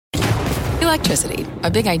Electricity,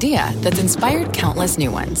 a big idea that's inspired countless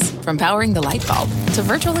new ones. From powering the light bulb to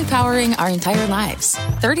virtually powering our entire lives.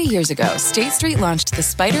 30 years ago, State Street launched the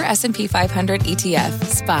Spider S&P 500 ETF,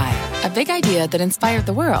 SPY. A big idea that inspired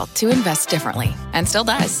the world to invest differently. And still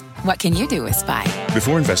does. What can you do with SPY?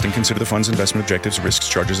 Before investing, consider the fund's investment objectives, risks,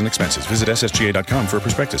 charges, and expenses. Visit ssga.com for a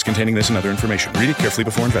prospectus containing this and other information. Read it carefully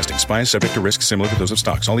before investing. SPY is subject to risks similar to those of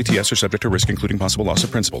stocks. All ETFs are subject to risk, including possible loss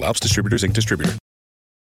of principal. Alps Distributors, Inc. distributor.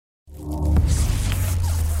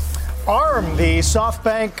 ARM, the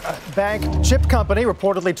SoftBank bank chip company,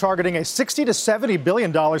 reportedly targeting a $60 to $70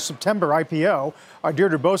 billion September IPO. Our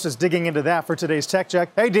Deirdre Bose is digging into that for today's Tech Check.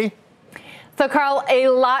 Hey, Dee. So, Carl, a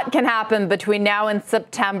lot can happen between now and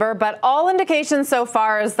September, but all indications so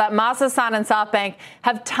far is that Masa-san and SoftBank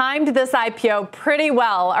have timed this IPO pretty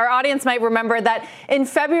well. Our audience might remember that in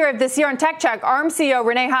February of this year on Tech Check, ARM CEO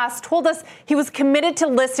Rene Haas told us he was committed to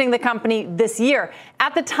listing the company this year.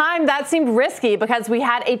 At the time, that seemed risky because we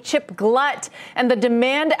had a chip glut and the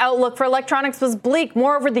demand outlook for electronics was bleak.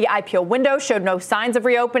 Moreover, the IPO window showed no signs of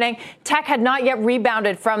reopening. Tech had not yet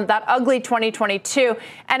rebounded from that ugly 2022,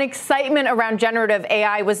 and excitement around generative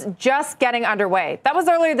AI was just getting underway. That was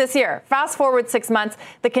earlier this year. Fast forward 6 months,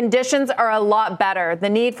 the conditions are a lot better. The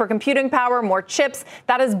need for computing power, more chips,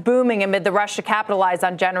 that is booming amid the rush to capitalize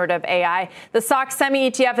on generative AI. The SOX Semi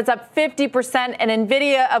ETF is up 50%, and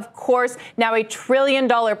NVIDIA, of course, now a $1 trillion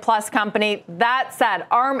plus company. That said,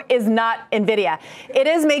 ARM is not NVIDIA. It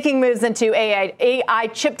is making moves into AI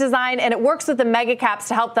chip design, and it works with the mega caps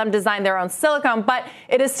to help them design their own silicon, but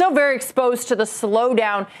it is still very exposed to the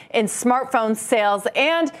slowdown in smartphone sales,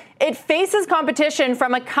 and it faces competition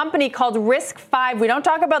from a company called RISC-V. We don't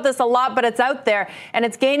talk about this a lot, but it's out there, and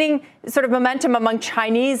it's gaining sort of momentum among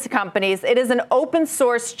Chinese companies. It is an open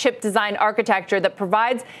source chip design architecture that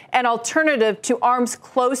provides an alternative to ARM's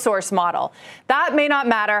closed source model. That may not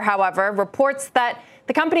matter, however. Reports that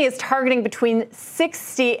the company is targeting between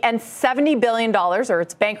 $60 and $70 billion, or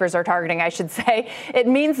its bankers are targeting, I should say. It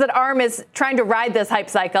means that ARM is trying to ride this hype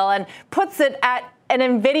cycle and puts it at an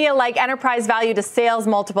NVIDIA-like enterprise value to sales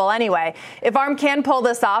multiple anyway. If ARM can pull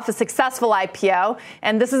this off, a successful IPO,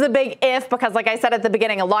 and this is a big if because, like I said at the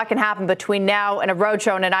beginning, a lot can happen between now and a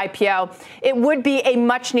roadshow and an IPO, it would be a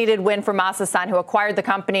much-needed win for Masa-san, who acquired the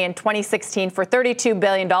company in 2016 for $32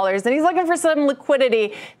 billion, and he's looking for some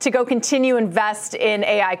liquidity to go continue invest in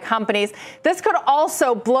AI companies. This could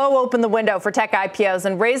also blow open the window for tech IPOs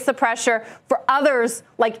and raise the pressure for others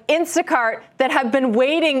like Instacart that have been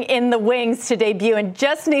waiting in the wings to debut and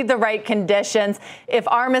just need the right conditions. If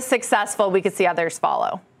ARM is successful, we could see others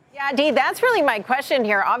follow. Yeah, Dee, that's really my question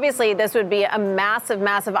here. Obviously, this would be a massive,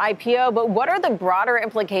 massive IPO, but what are the broader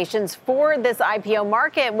implications for this IPO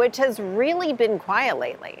market, which has really been quiet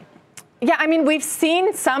lately? Yeah, I mean, we've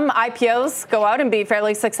seen some IPOs go out and be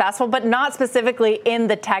fairly successful, but not specifically in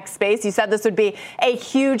the tech space. You said this would be a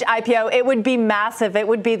huge IPO. It would be massive. It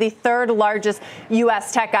would be the third largest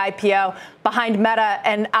U.S. tech IPO behind Meta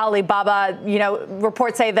and Alibaba. You know,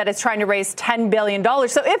 reports say that it's trying to raise $10 billion.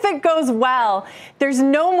 So if it goes well, there's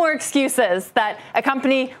no more excuses that a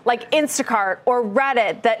company like Instacart or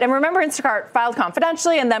Reddit and remember Instacart filed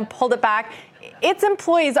confidentially and then pulled it back. Its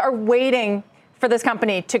employees are waiting for this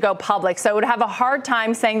company to go public. So it would have a hard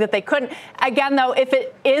time saying that they couldn't. Again, though, if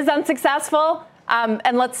it is unsuccessful,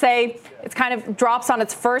 and let's say it kind of drops on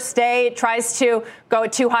its first day, it tries to go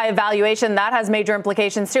at too high a valuation, that has major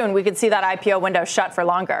implications too, and we could see that IPO window shut for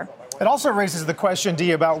longer. It also raises the question,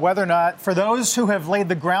 Dee, about whether or not, for those who have laid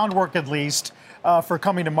the groundwork at least for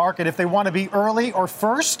coming to market, if they want to be early or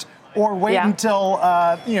first, or wait until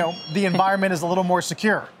the environment is a little more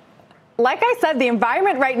secure. Like I said, the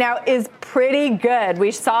environment right now is pretty good.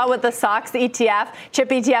 We saw what the SOX ETF, chip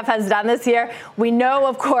ETF has done this year. We know,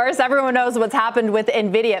 of course, everyone knows what's happened with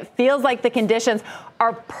NVIDIA. It feels like the conditions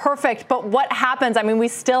are perfect. But what happens? I mean, we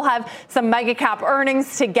still have some mega cap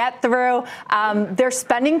earnings to get through. Their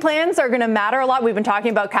spending plans are going to matter a lot. We've been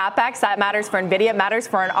talking about CapEx. That matters for NVIDIA. It matters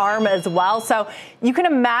for an ARM as well. So you can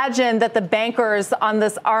imagine that the bankers on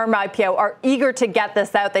this ARM IPO are eager to get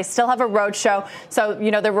this out. They still have a roadshow. So,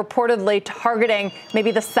 they're reportedly targeting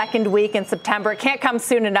maybe the second week in September. It can't come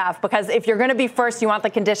soon enough because if you're going to be first, you want the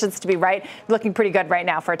conditions to be right. Looking pretty good right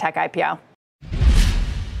now for a tech IPO.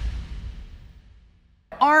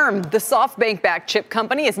 ARM, the SoftBank-backed chip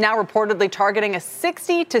company, is now reportedly targeting a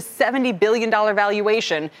 $60 to $70 billion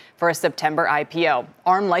valuation for a September IPO.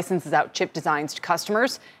 ARM licenses out chip designs to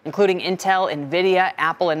customers, including Intel, NVIDIA,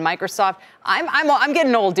 Apple, and Microsoft. I'm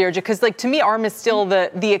getting old, Deirdre, because to me, ARM is still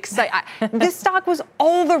the this stock was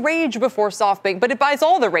all the rage before SoftBank, but it buys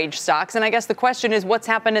all the rage stocks. And I guess the question is, what's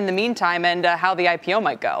happened in the meantime and how the IPO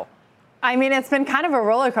might go. I mean, it's been kind of a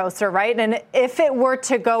roller coaster, right? And if it were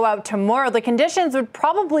to go out tomorrow, the conditions would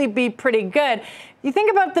probably be pretty good. You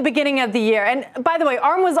think about the beginning of the year, and by the way,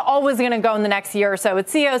 ARM was always going to go in the next year or so.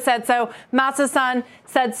 Its CEO said so, Masa-san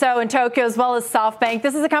said so in Tokyo, as well as SoftBank.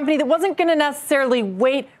 This is a company that wasn't going to necessarily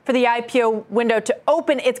wait for the IPO window to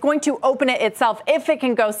open. It's going to open it itself if it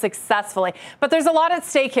can go successfully. But there's a lot at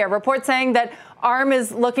stake here. Reports saying that ARM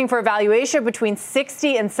is looking for a valuation between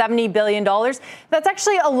 $60 and $70 billion. That's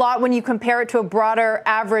actually a lot when you compare it to a broader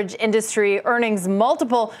average industry earnings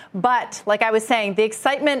multiple. But like I was saying, the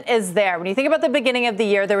excitement is there. When you think about the beginning of the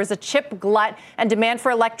year, there was a chip glut and demand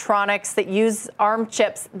for electronics that use ARM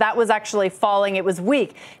chips. That was actually falling. It was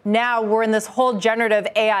weak. Now we're in this whole generative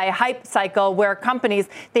AI hype cycle where companies,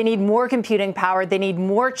 they need more computing power. They need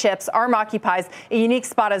more chips. ARM occupies a unique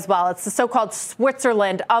spot as well. It's the so-called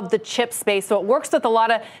Switzerland of the chip space. So it works with a lot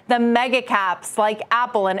of the mega caps like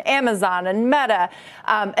Apple and Amazon and Meta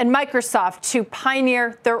and Microsoft to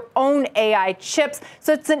pioneer their own AI chips.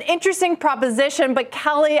 So it's an interesting proposition. But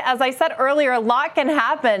Kelly, as I said earlier, a lot can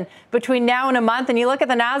happen between now and a month. And you look at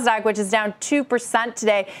the NASDAQ, which is down 2%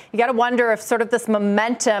 today. You got to wonder if sort of this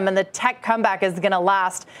momentum and the tech comeback is going to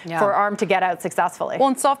last for ARM to get out successfully. Well,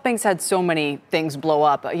 and SoftBank's had so many things blow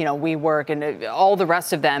up, WeWork and all the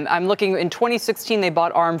rest of them. I'm looking in 2016, they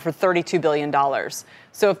bought ARM for $32 billion.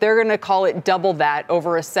 So if they're going to call it double that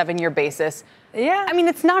over a 7-year basis, I mean,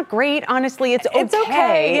 it's not great, honestly. It's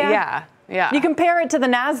okay. Yeah. You compare it to the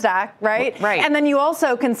NASDAQ, right? Right. And then you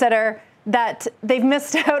also consider that they've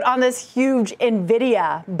missed out on this huge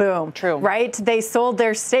NVIDIA boom. True. Right? They sold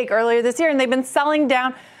their stake earlier this year, and they've been selling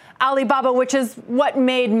down Alibaba, which is what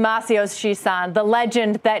made Masayoshi Son the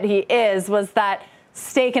legend that he is, was that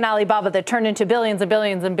stake in Alibaba that turned into billions and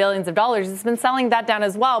billions and billions of dollars. It's been selling that down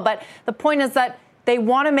as well. But the point is that they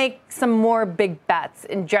want to make some more big bets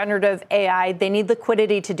in generative AI. They need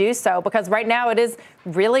liquidity to do so because right now it is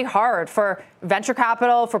really hard for venture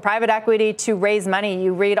capital, for private equity to raise money.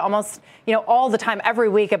 You read almost, all the time, every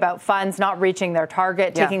week about funds not reaching their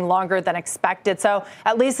target, taking longer than expected. So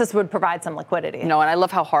at least this would provide some liquidity. And I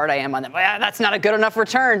love how hard I am on them. That's not a good enough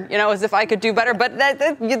return, as if I could do better. But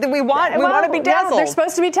we want to be dazzled. They're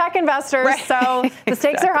supposed to be tech investors, so the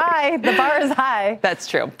stakes are high. The bar is high. That's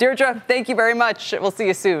true. Deirdre, thank you very much. We'll see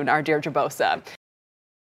you soon. Our Deirdre Bosa.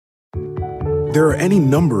 There are any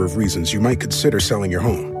number of reasons you might consider selling your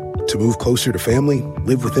home. To move closer to family,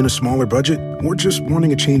 live within a smaller budget, or just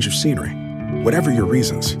wanting a change of scenery. Whatever your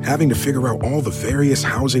reasons, having to figure out all the various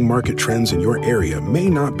housing market trends in your area may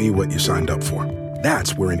not be what you signed up for.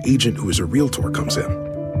 That's where an agent who is a realtor comes in.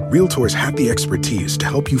 Realtors have the expertise to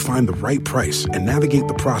help you find the right price and navigate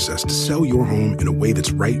the process to sell your home in a way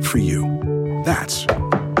that's right for you. That's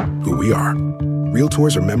who we are.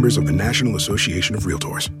 Realtors are members of the National Association of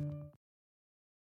Realtors.